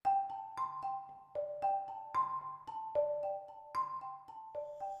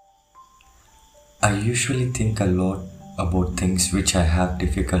I usually think a lot about things which I have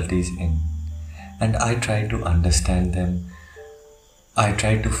difficulties in, and I try to understand them. I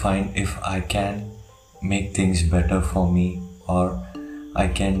try to find if I can make things better for me, or I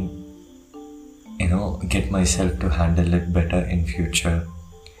can, get myself to handle it better in future.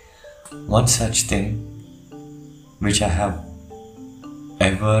 One such thing which I have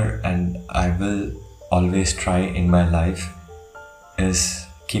ever and I will always try in my life is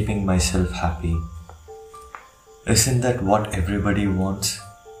keeping myself happy. Isn't that what everybody wants?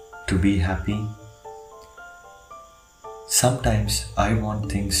 To be happy? Sometimes I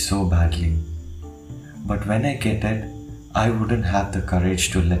want things so badly, but when I get it, I wouldn't have the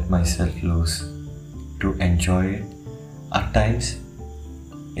courage to let myself loose, to enjoy it. At times,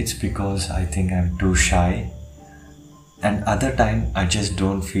 it's because I think I'm too shy, and other time I just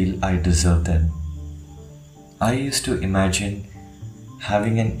don't feel I deserve them. I used to imagine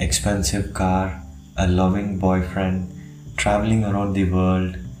having an expensive car, a loving boyfriend, traveling around the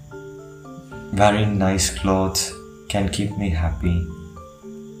world, wearing nice clothes can keep me happy.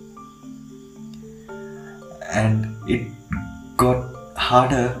 And it got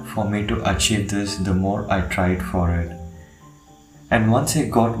harder for me to achieve this the more I tried for it. And once I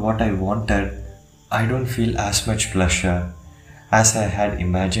got what I wanted, I don't feel as much pleasure as I had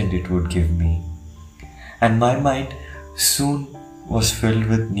imagined it would give me. And my mind soon was filled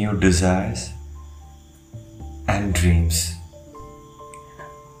with new desires and dreams.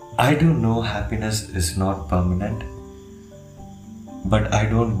 I do know happiness is not permanent, but I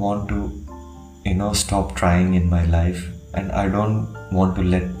don't want to, stop trying in my life, and I don't want to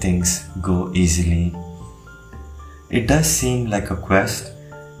let things go easily. It does seem like a quest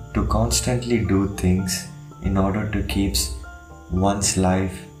to constantly do things in order to keep one's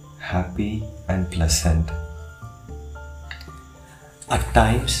life happy and pleasant. At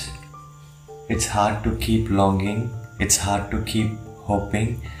times, it's hard to keep longing, it's hard to keep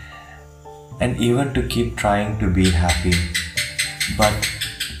hoping, and even to keep trying to be happy. But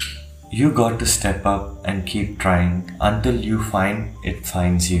you got to step up and keep trying until you find it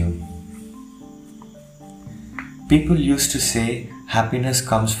finds you. People used to say happiness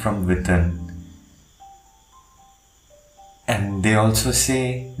comes from within. And they also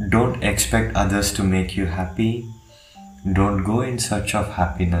say don't expect others to make you happy. Don't go in search of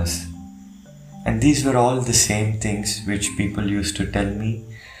happiness. And these were all the same things which people used to tell me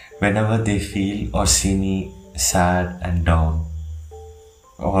whenever they feel or see me sad and down,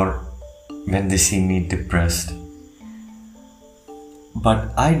 or when they see me depressed.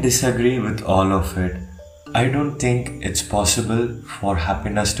 But I disagree with all of it. I don't think it's possible for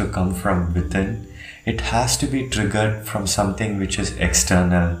happiness to come from within. It has to be triggered from something which is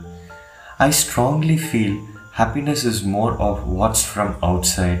external. I strongly feel happiness is more of what's from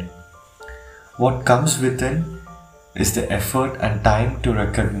outside. What comes within is the effort and time to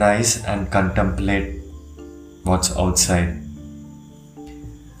recognize and contemplate what's outside.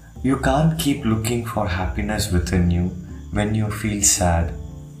 You can't keep looking for happiness within you when you feel sad.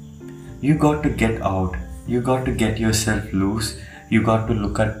 You got to get out. You got to get yourself loose. You got to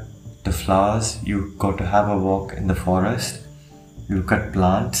look at the flowers. You got to have a walk in the forest. Look at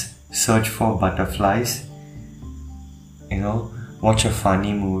plants. Search for butterflies. Watch a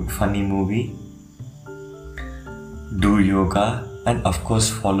funny movie. Do yoga, and of course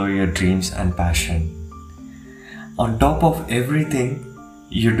follow your dreams and passion. On top of everything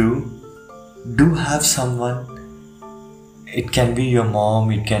you do have someone. It can be your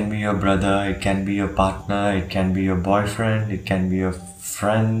mom, it can be your brother, it can be your partner, it can be your boyfriend, it can be your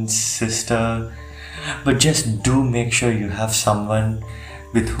friend, sister. But just do make sure you have someone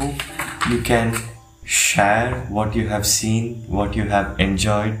with whom you can share what you have seen, what you have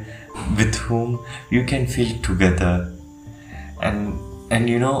enjoyed, with whom you can feel together. And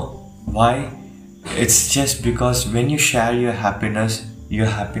you know why? It's just because when you share your happiness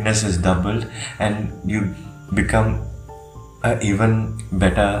is doubled, and you become an even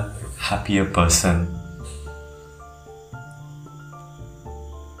better, happier person.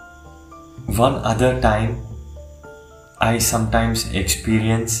 One other time, I sometimes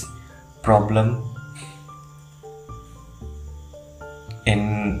experience problem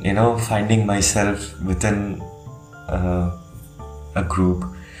in finding myself within a group,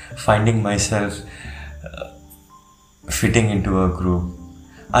 finding myself fitting into a group.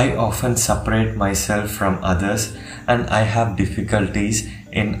 I often separate myself from others, and I have difficulties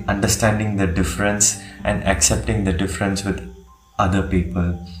in understanding the difference and accepting the difference with other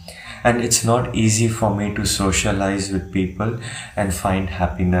people. And it's not easy for me to socialize with people and find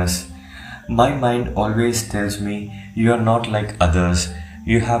happiness. My mind always tells me you are not like others.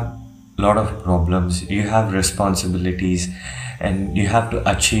 You have lot of problems, you have responsibilities, and you have to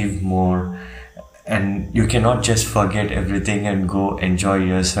achieve more, and you cannot just forget everything and go enjoy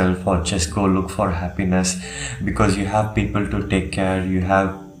yourself or just go look for happiness, because you have people to take care, you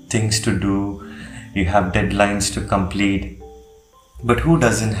have things to do, you have deadlines to complete. But who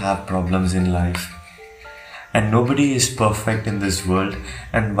doesn't have problems in life? And nobody is perfect in this world,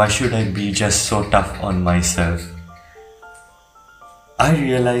 and why should I be just so tough on myself? I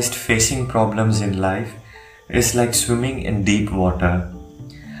realized facing problems in life is like swimming in deep water.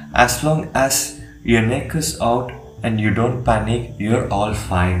 As long as your neck is out and you don't panic, you're all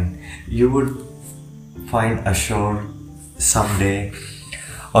fine. You would find a shore someday,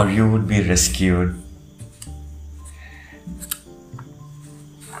 or you would be rescued.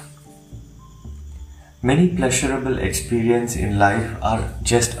 Many pleasurable experiences in life are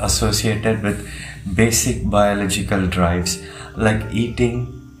just associated with basic biological drives like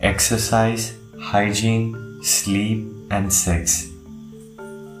eating, exercise, hygiene, sleep, and sex.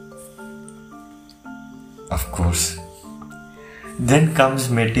 Of course. Then comes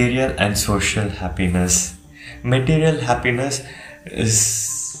material and social happiness. Material happiness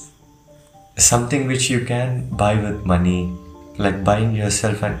is something which you can buy with money, like buying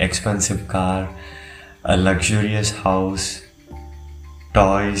yourself an expensive car, a luxurious house,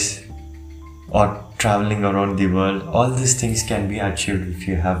 toys, or traveling around the world. All these things can be achieved if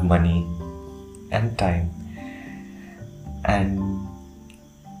you have money and time. And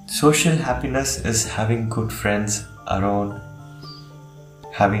social happiness is having good friends around,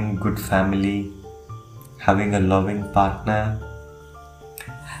 having good family, having a loving partner,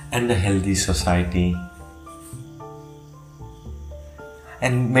 and a healthy society.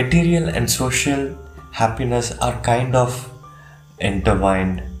 And material and social happiness are kind of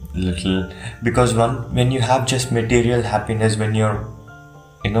intertwined little, because when you have just material happiness, when you're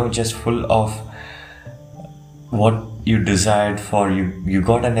just full of what you desired for, you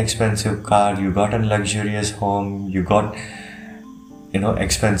got an expensive car, you got a luxurious home, you got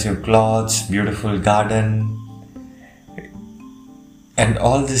expensive clothes, beautiful garden, and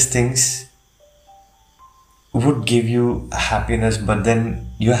all these things would give you happiness. But then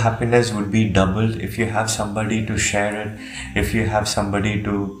your happiness would be doubled if you have somebody to share it, if you have somebody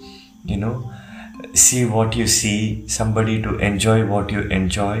to see what you see, somebody to enjoy what you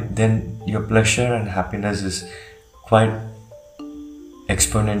enjoy. Then your pleasure and happiness is quite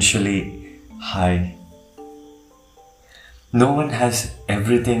exponentially high. No one has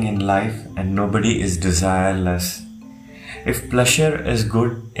everything in life, and nobody is desireless. If pleasure is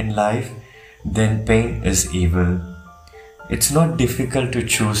good in life, then pain is evil. It's not difficult to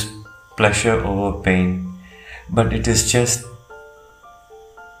choose pleasure over pain, but it is just,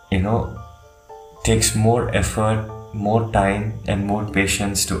 takes more effort, more time, and more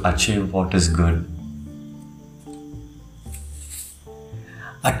patience to achieve what is good.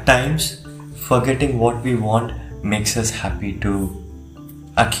 At times, forgetting what we want makes us happy too,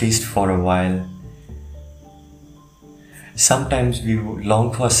 at least for a while. Sometimes we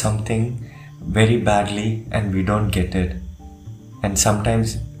long for something very badly and we don't get it, and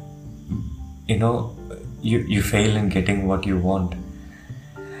sometimes you fail in getting what you want.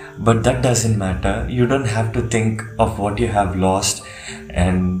 But that doesn't matter. You don't have to think of what you have lost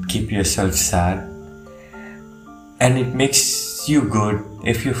and keep yourself sad. And it makes you good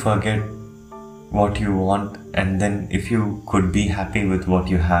if you forget what you want, and then if you could be happy with what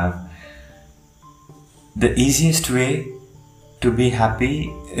you have. The easiest way to be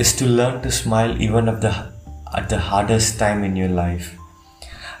happy is to learn to smile even at the hardest time in your life.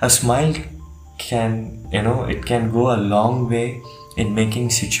 A smile can, it can go a long way in making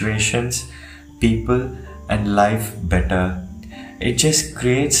situations, people, and life better. It just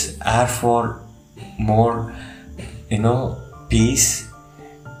creates air for more, peace.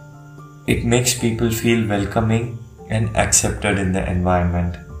 It makes people feel welcoming and accepted in the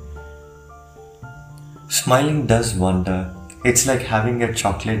environment. Smiling does wonder. It's like having a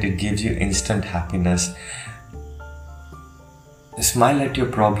chocolate, it gives you instant happiness. Smile at your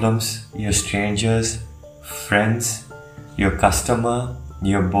problems, your strangers, friends, your customer,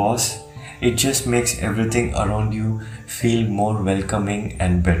 your boss. It just makes everything around you feel more welcoming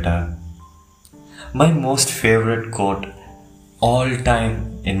and better. My most favorite quote all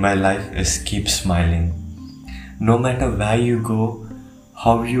time in my life is keep smiling. No matter where you go,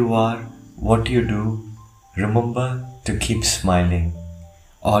 how you are, what you do, remember to keep smiling.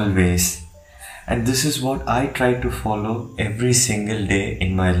 Always. And this is what I try to follow every single day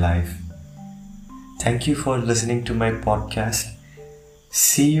in my life. Thank you for listening to my podcast.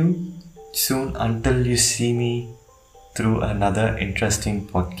 See you soon until you see me through another interesting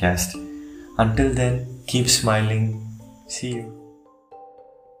podcast. Until then, keep smiling. See you.